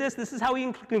 do you hear this? This is how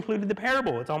he concluded the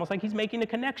parable. It's almost like he's making a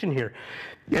connection here.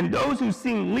 And those who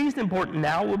seem least important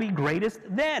now will be greatest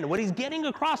then. What he's getting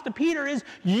across to Peter is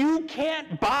you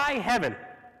can't buy heaven.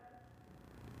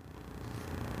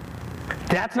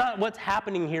 That's not what's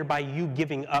happening here by you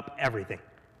giving up everything.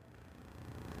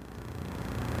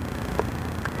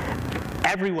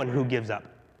 Everyone who gives up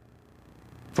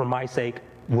for my sake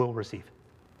will receive.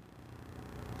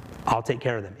 I'll take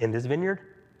care of them. In this vineyard,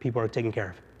 people are taken care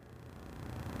of.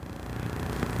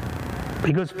 But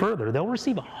he goes further. They'll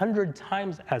receive 100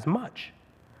 times as much.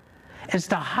 And it's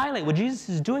to highlight what Jesus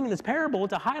is doing in this parable,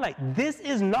 to highlight this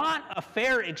is not a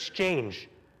fair exchange.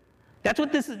 That's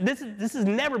what this is. This has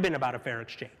never been about a fair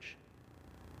exchange.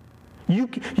 You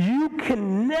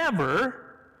can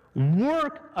never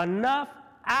work enough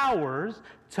hours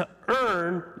to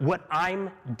earn what I'm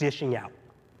dishing out.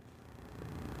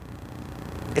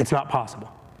 It's not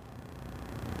possible.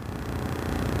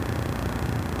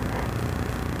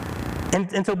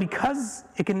 And so because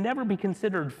it can never be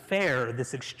considered fair,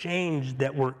 this exchange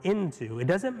that we're into, it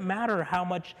doesn't matter how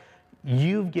much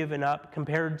you've given up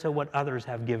compared to what others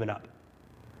have given up.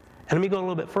 And let me go a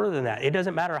little bit further than that. It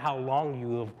doesn't matter how long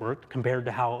you have worked compared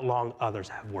to how long others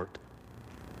have worked.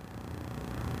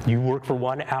 You work for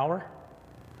 1 hour,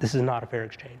 this is not a fair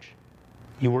exchange.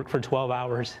 You work for 12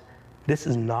 hours, this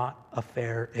is not a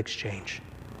fair exchange.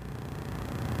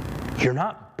 You're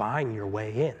not buying your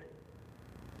way in.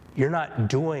 You're not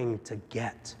doing to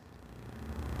get.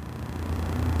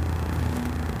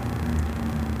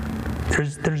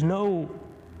 There's no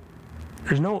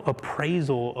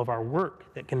appraisal of our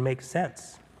work that can make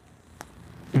sense.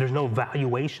 There's no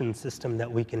valuation system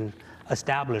that we can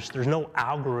establish. There's no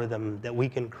algorithm that we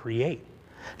can create.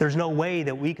 There's no way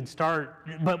that we could start,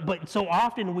 but so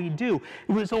often we do.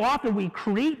 So often we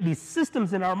create these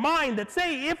systems in our mind that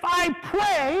say, if I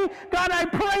pray, God, I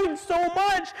prayed so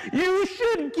much, you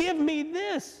should give me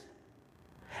this.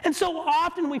 And so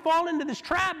often we fall into this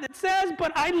trap that says,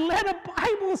 but I led a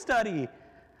Bible study.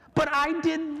 But I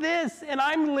did this, and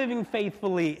I'm living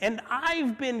faithfully, and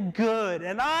I've been good,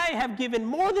 and I have given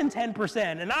more than 10%,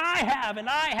 and I have, and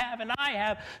I have, and I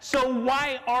have, so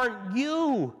why aren't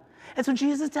you? And so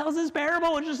Jesus tells this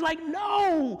parable, it's just like,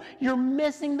 no, you're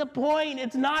missing the point.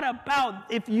 It's not about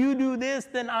if you do this,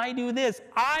 then I do this.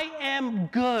 I am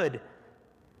good.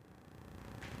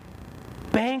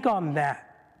 Bank on that.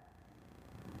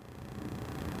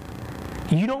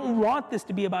 You don't want this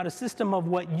to be about a system of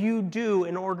what you do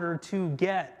in order to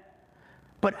get.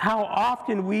 But how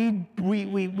often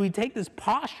we take this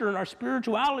posture in our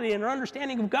spirituality and our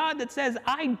understanding of God that says,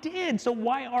 I did, so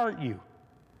why aren't you?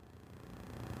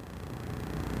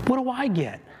 What do I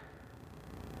get?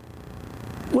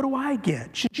 What do I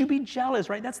get? Should you be jealous,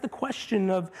 right? That's the question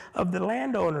of the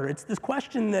landowner. It's this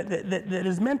question that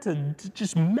is meant to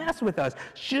just mess with us.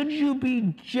 Should you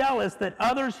be jealous that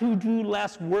others who do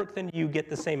less work than you get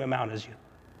the same amount as you?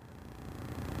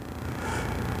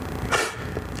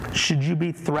 Should you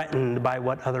be threatened by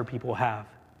what other people have?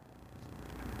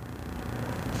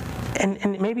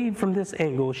 And maybe from this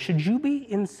angle, should you be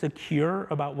insecure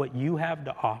about what you have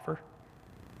to offer?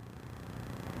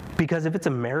 Because if it's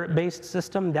a merit-based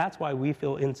system, that's why we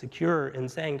feel insecure in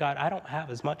saying, God, I don't have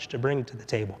as much to bring to the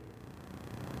table.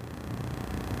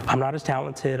 I'm not as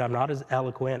talented, I'm not as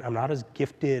eloquent, I'm not as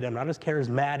gifted, I'm not as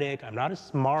charismatic, I'm not as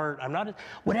smart, I'm not as,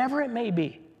 whatever it may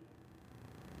be.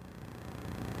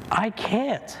 I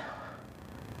can't.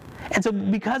 And so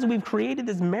because we've created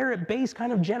this merit-based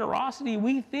kind of generosity,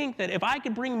 we think that if I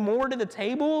could bring more to the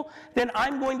table, then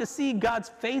I'm going to see God's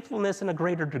faithfulness in a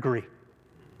greater degree.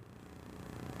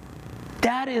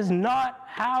 That is not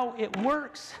how it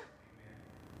works.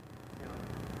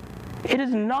 It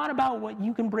is not about what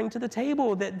you can bring to the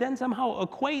table that then somehow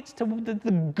equates to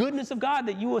the goodness of God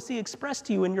that you will see expressed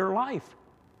to you in your life.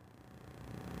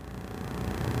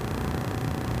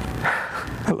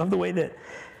 I love the way that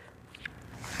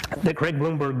Craig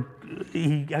Bloomberg,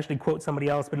 he actually quotes somebody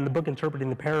else, but in the book Interpreting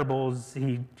the Parables,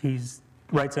 he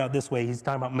writes it out this way. He's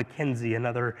talking about Mackenzie,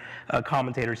 another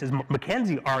commentator. He says,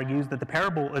 Mackenzie argues that the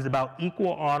parable is about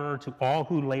equal honor to all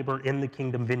who labor in the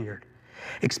kingdom vineyard,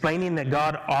 explaining that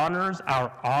God honors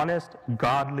our honest,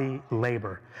 godly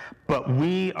labor, but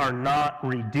we are not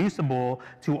reducible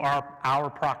to our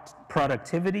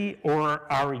productivity or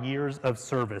our years of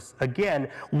service. Again,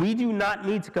 we do not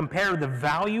need to compare the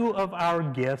value of our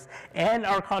gifts and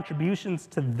our contributions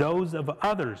to those of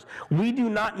others. We do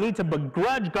not need to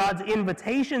begrudge God's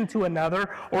invitation to another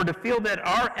or to feel that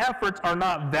our efforts are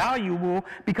not valuable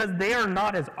because they are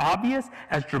not as obvious,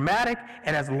 as dramatic,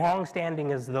 and as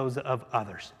long-standing as those of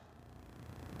others.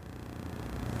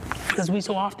 Because we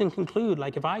so often conclude,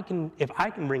 like, if I can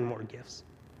bring more gifts,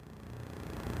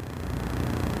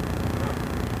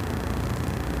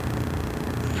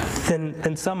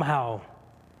 then somehow,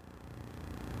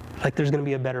 like, there's going to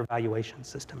be a better valuation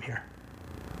system here.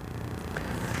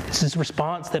 This is the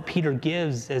response that Peter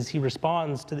gives as he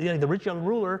responds to the rich young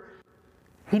ruler.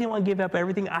 He didn't want to give up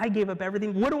everything. I gave up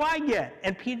everything. What do I get?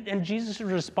 And Jesus'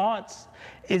 response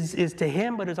is to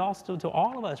him, but is also to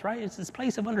all of us, right? It's this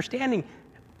place of understanding.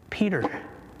 Peter,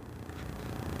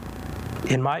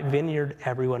 in my vineyard,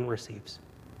 everyone receives.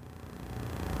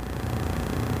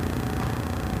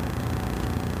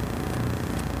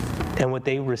 And what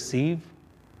they receive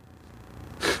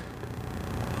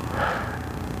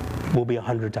will be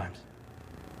 100 times.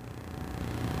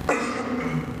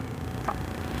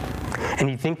 And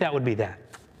you think that would be that,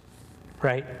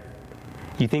 right?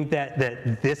 You think that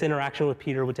this interaction with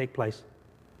Peter would take place,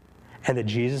 and that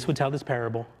Jesus would tell this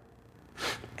parable,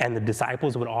 and the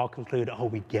disciples would all conclude, oh,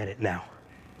 we get it now.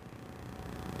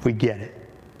 We get it.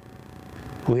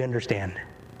 We understand.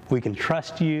 We can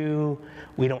trust you.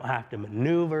 We don't have to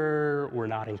maneuver. We're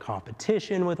not in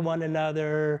competition with one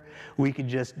another. We could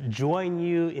just join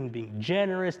you in being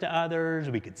generous to others.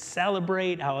 We could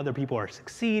celebrate how other people are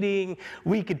succeeding.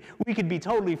 We could be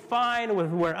totally fine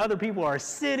with where other people are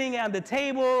sitting at the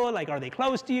table. Like, are they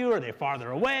close to you? Are they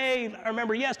farther away? I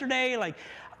remember yesterday, like,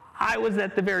 I was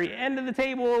at the very end of the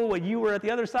table when you were at the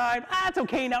other side. It's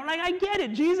okay now. Like, I get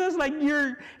it, Jesus. Like,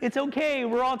 it's okay.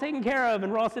 We're all taken care of,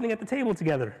 and we're all sitting at the table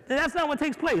together. That's not what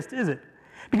takes place, is it?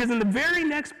 Because in the very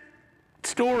next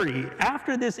story,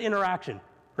 after this interaction,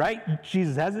 right?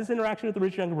 Jesus has this interaction with the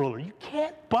rich young ruler. You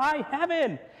can't buy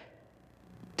heaven.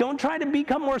 Don't try to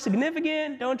become more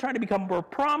significant. Don't try to become more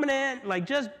prominent. Like,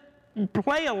 just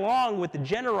play along with the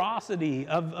generosity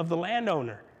of the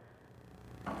landowner.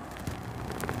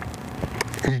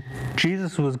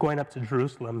 Jesus was going up to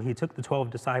Jerusalem. He took the 12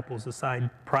 disciples aside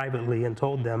privately and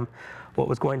told them what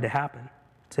was going to happen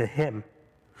to him.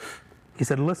 He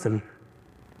said, listen,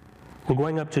 we're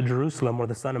going up to Jerusalem where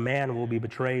the Son of Man will be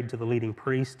betrayed to the leading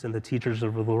priests and the teachers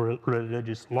of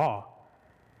religious law.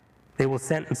 They will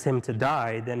sentence him to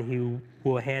die, then he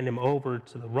will hand him over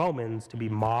to the Romans to be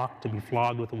mocked, to be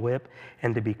flogged with a whip,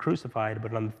 and to be crucified.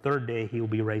 But on the third day, he will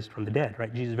be raised from the dead,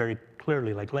 right? Jesus very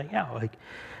clearly laying out, hey,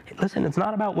 listen, it's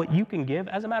not about what you can give.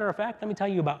 As a matter of fact, let me tell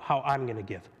you about how I'm going to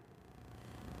give.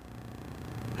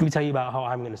 Let me tell you about how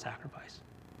I'm going to sacrifice.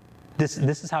 This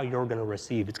is how you're going to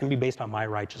receive. It's going to be based on my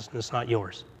righteousness, not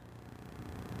yours.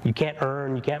 You can't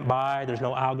earn, you can't buy, there's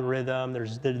no algorithm,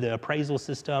 there's the appraisal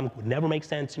system would never make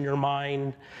sense in your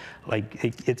mind. Like,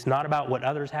 it's not about what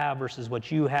others have versus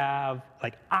what you have.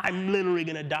 Like, I'm literally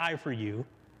going to die for you.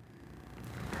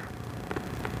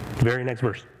 Very next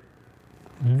verse.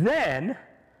 Then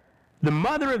the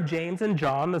mother of James and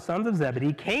John, the sons of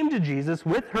Zebedee, came to Jesus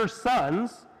with her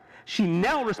sons. She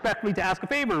knelt respectfully to ask a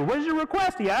favor. What is your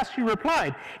request? He asked. She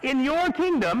replied, in your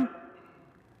kingdom,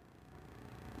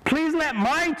 please let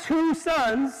my 2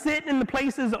 sons sit in the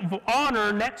places of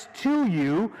honor next to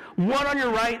you, one on your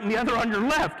right and the other on your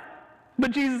left.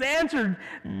 But Jesus answered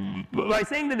by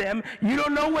saying to them, you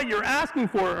don't know what you're asking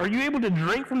for. Are you able to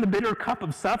drink from the bitter cup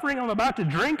of suffering I'm about to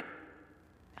drink?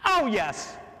 Oh,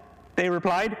 yes, they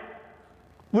replied.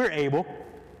 We're able.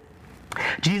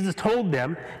 Jesus told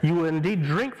them, you will indeed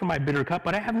drink from my bitter cup,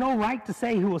 but I have no right to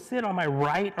say who will sit on my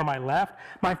right or my left.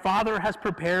 My Father has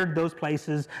prepared those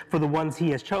places for the ones he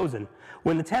has chosen.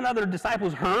 When the 10 other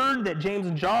disciples heard that James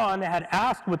and John had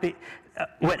asked what they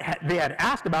had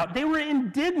asked about, they were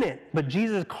indignant. But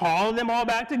Jesus called them all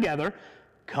back together.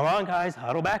 Come on, guys,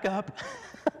 huddle back up.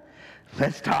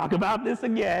 Let's talk about this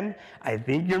again. I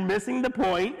think you're missing the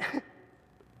point.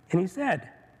 And he said,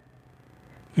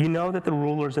 you know that the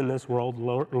rulers in this world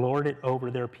lord it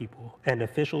over their people, and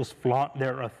officials flaunt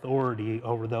their authority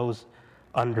over those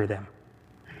under them.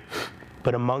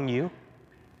 But among you,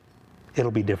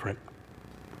 it'll be different.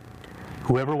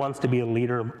 Whoever wants to be a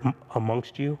leader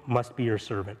amongst you must be your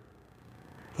servant.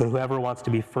 And whoever wants to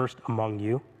be first among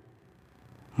you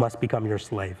must become your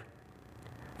slave.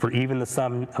 For even the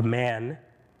Son of Man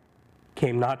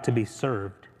came not to be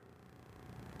served,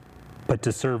 but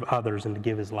to serve others and to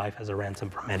give his life as a ransom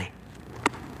for many.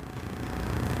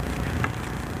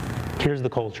 Here's the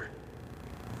culture.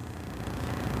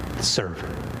 Serve.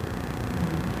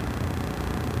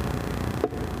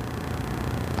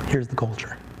 Here's the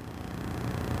culture.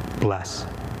 Bless.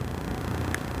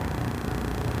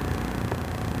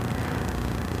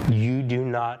 You do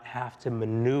not have to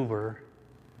maneuver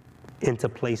into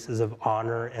places of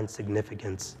honor and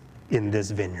significance in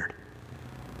this vineyard.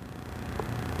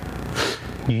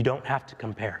 You don't have to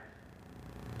compare.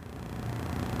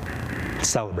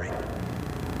 Celebrate.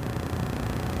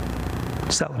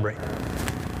 Celebrate.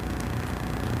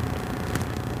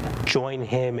 Join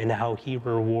him in how he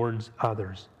rewards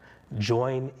others.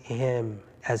 Join him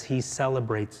as he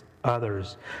celebrates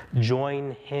others.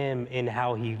 Join him in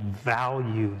how he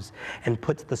values and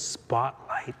puts the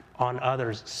spotlight on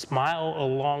others. Smile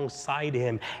alongside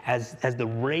him as the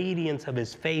radiance of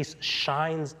his face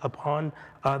shines upon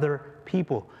other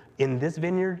people. In this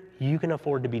vineyard, you can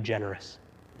afford to be generous.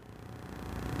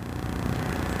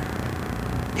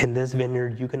 In this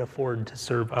vineyard, you can afford to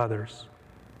serve others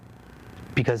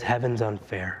because heaven's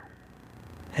unfair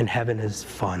and heaven is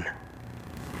fun.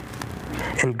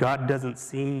 And God doesn't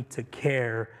seem to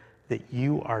care that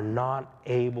you are not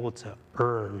able to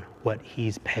earn what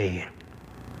he's paying.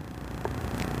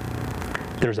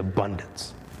 There's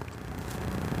abundance.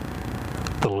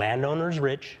 The landowner's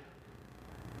rich.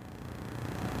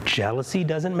 Jealousy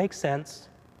doesn't make sense.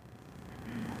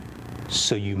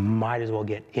 So you might as well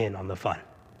get in on the fun.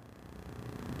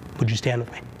 Would you stand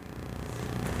with me?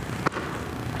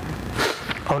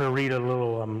 I want to read a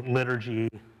little liturgy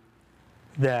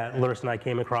that Loris and I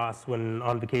came across when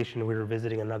on vacation we were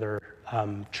visiting another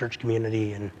church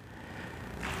community, and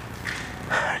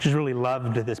I just really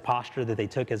loved this posture that they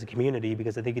took as a community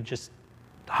because I think it just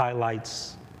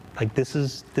highlights, like, this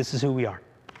is who we are.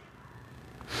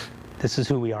 This is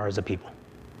who we are as a people.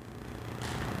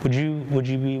 Would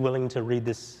you be willing to read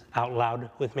this out loud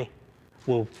with me?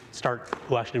 We'll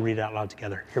actually read it out loud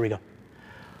together. Here we go.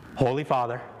 Holy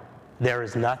Father, there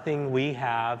is nothing we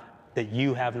have that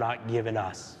you have not given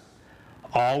us.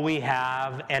 All we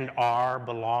have and are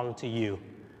belong to you,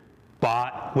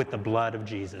 bought with the blood of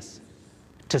Jesus.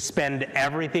 To spend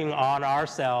everything on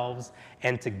ourselves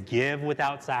and to give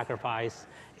without sacrifice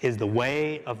is the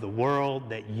way of the world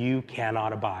that you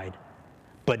cannot abide.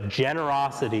 But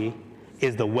generosity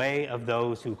is the way of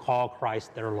those who call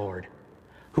Christ their Lord,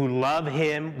 who love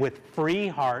him with free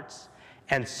hearts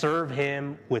and serve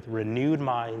him with renewed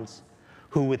minds,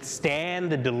 who withstand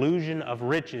the delusion of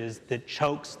riches that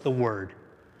chokes the word,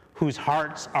 whose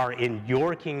hearts are in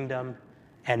your kingdom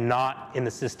and not in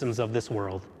the systems of this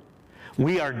world.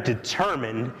 We are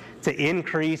determined to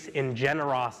increase in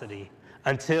generosity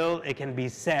until it can be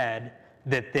said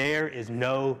that there is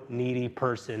no needy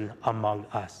person among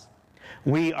us.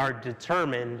 We are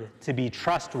determined to be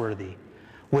trustworthy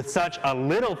with such a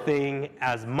little thing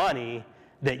as money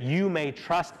that you may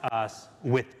trust us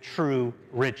with true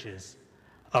riches.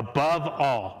 Above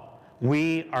all,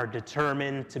 we are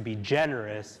determined to be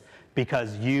generous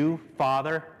because you,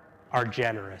 Father, are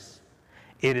generous.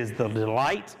 It is the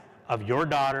delight of your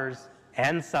daughters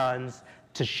and sons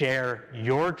to share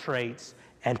your traits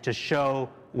and to show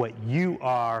what you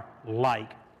are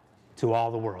like to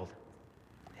all the world.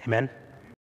 Amen.